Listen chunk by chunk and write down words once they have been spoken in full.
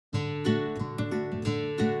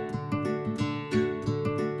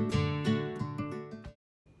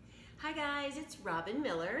Robin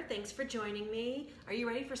Miller. Thanks for joining me. Are you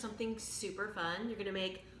ready for something super fun? You're gonna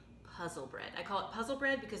make puzzle bread. I call it puzzle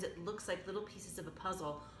bread because it looks like little pieces of a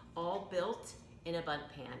puzzle all built in a bundt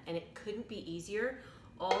pan, and it couldn't be easier.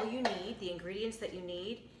 All you need, the ingredients that you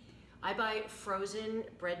need, I buy frozen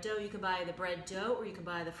bread dough. You can buy the bread dough or you can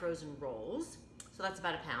buy the frozen rolls. So that's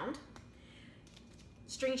about a pound.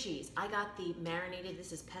 String cheese, I got the marinated,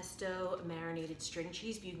 this is pesto marinated string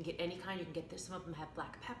cheese, but you can get any kind. You can get this, some of them have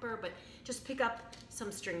black pepper, but just pick up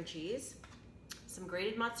some string cheese, some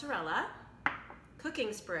grated mozzarella,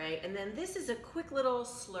 cooking spray, and then this is a quick little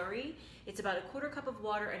slurry. It's about a quarter cup of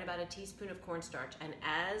water and about a teaspoon of cornstarch. And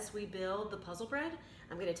as we build the puzzle bread,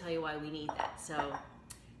 I'm gonna tell you why we need that. So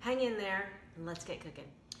hang in there and let's get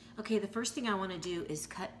cooking. Okay, the first thing I wanna do is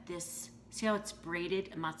cut this, see how it's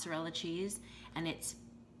braided mozzarella cheese, and it's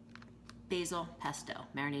basil pesto,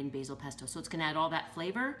 marinated basil pesto. So it's gonna add all that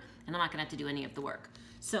flavor, and I'm not gonna have to do any of the work.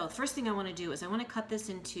 So the first thing I wanna do is I wanna cut this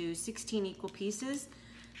into 16 equal pieces.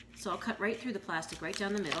 So I'll cut right through the plastic, right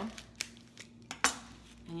down the middle.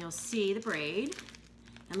 And you'll see the braid,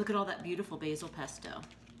 and look at all that beautiful basil pesto.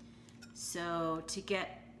 So to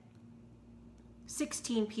get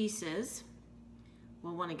 16 pieces,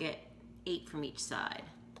 we'll wanna get 8 from each side.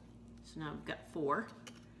 So now we've got 4.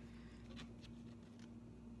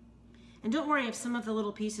 And don't worry if some of the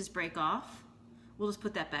little pieces break off, we'll just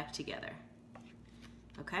put that back together.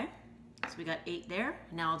 Okay, so we got 8 there,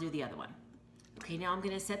 now I'll do the other one. Okay, now I'm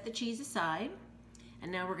gonna set the cheese aside,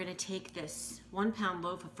 and now we're gonna take this 1 pound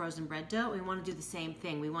loaf of frozen bread dough. We wanna do the same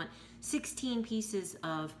thing. We want 16 pieces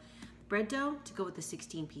of bread dough to go with the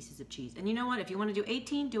 16 pieces of cheese. And you know what, if you wanna do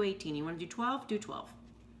 18, do 18. You wanna do 12, do 12.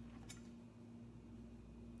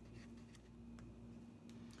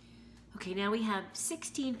 Okay, now we have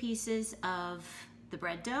 16 pieces of the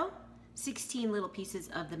bread dough, 16 little pieces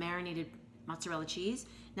of the marinated mozzarella cheese.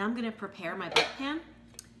 Now I'm gonna prepare my bundt pan.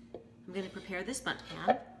 I'm gonna prepare this bundt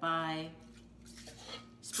pan by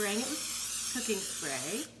spraying it with cooking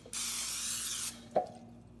spray.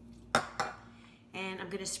 And I'm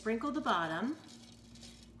gonna sprinkle the bottom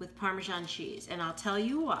with Parmesan cheese. And I'll tell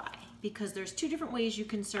you why. Because there's 2 different ways you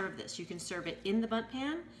can serve this. You can serve it in the bundt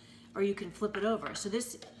pan, or you can flip it over. So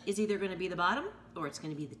this is either gonna be the bottom or it's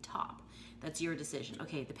gonna be the top. That's your decision.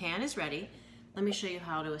 Okay, the pan is ready. Let me show you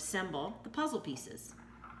how to assemble the puzzle pieces.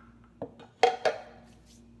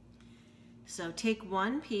 So take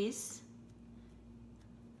 1 piece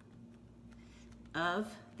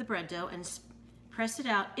of the bread dough and press it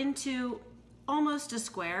out into almost a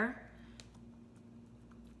square.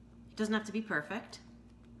 It doesn't have to be perfect.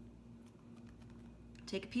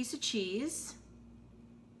 Take a piece of cheese,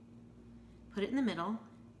 put it in the middle,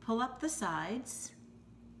 pull up the sides,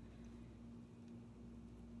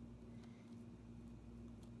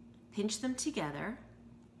 pinch them together,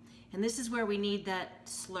 and this is where we need that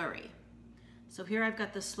slurry. So here I've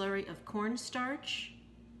got the slurry of cornstarch,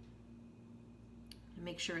 and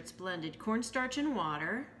make sure it's blended, cornstarch and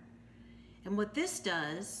water, and what this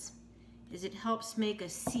does is it helps make a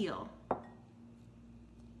seal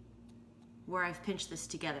where I've pinched this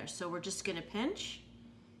together. So we're just gonna pinch,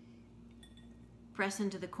 press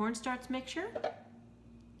into the cornstarch mixture,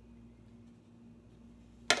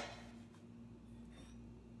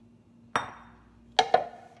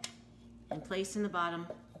 and place in the bottom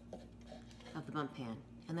of the bundt pan.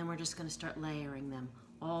 And then we're just gonna start layering them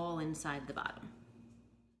all inside the bottom.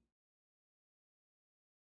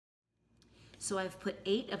 So I've put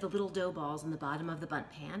 8 of the little dough balls in the bottom of the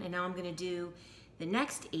bundt pan, and now I'm gonna do the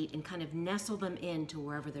next 8 and kind of nestle them into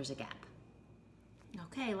wherever there's a gap.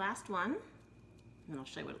 Okay, last one. And I'll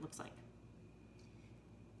show you what it looks like.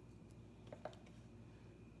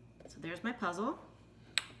 So there's my puzzle.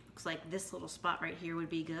 Looks like this little spot right here would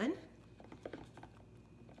be good.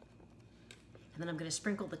 And then I'm gonna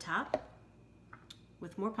sprinkle the top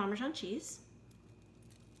with more Parmesan cheese.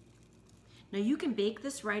 Now you can bake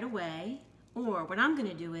this right away, or what I'm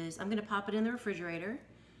gonna do is I'm gonna pop it in the refrigerator,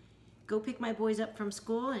 go pick my boys up from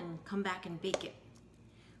school, and come back and bake it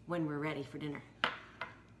when we're ready for dinner.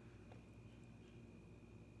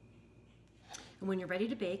 And when you're ready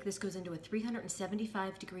to bake, this goes into a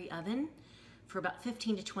 375-degree oven for about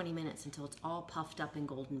 15 to 20 minutes until it's all puffed up and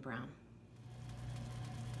golden brown.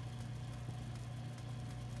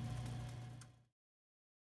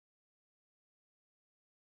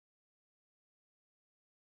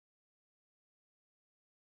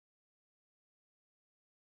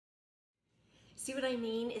 See what I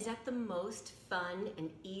mean? Is that the most fun and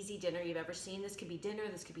easy dinner you've ever seen? This could be dinner,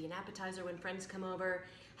 this could be an appetizer when friends come over.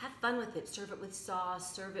 Have fun with it. Serve it with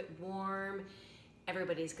sauce, serve it warm.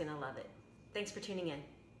 Everybody's gonna love it. Thanks for tuning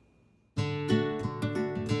in.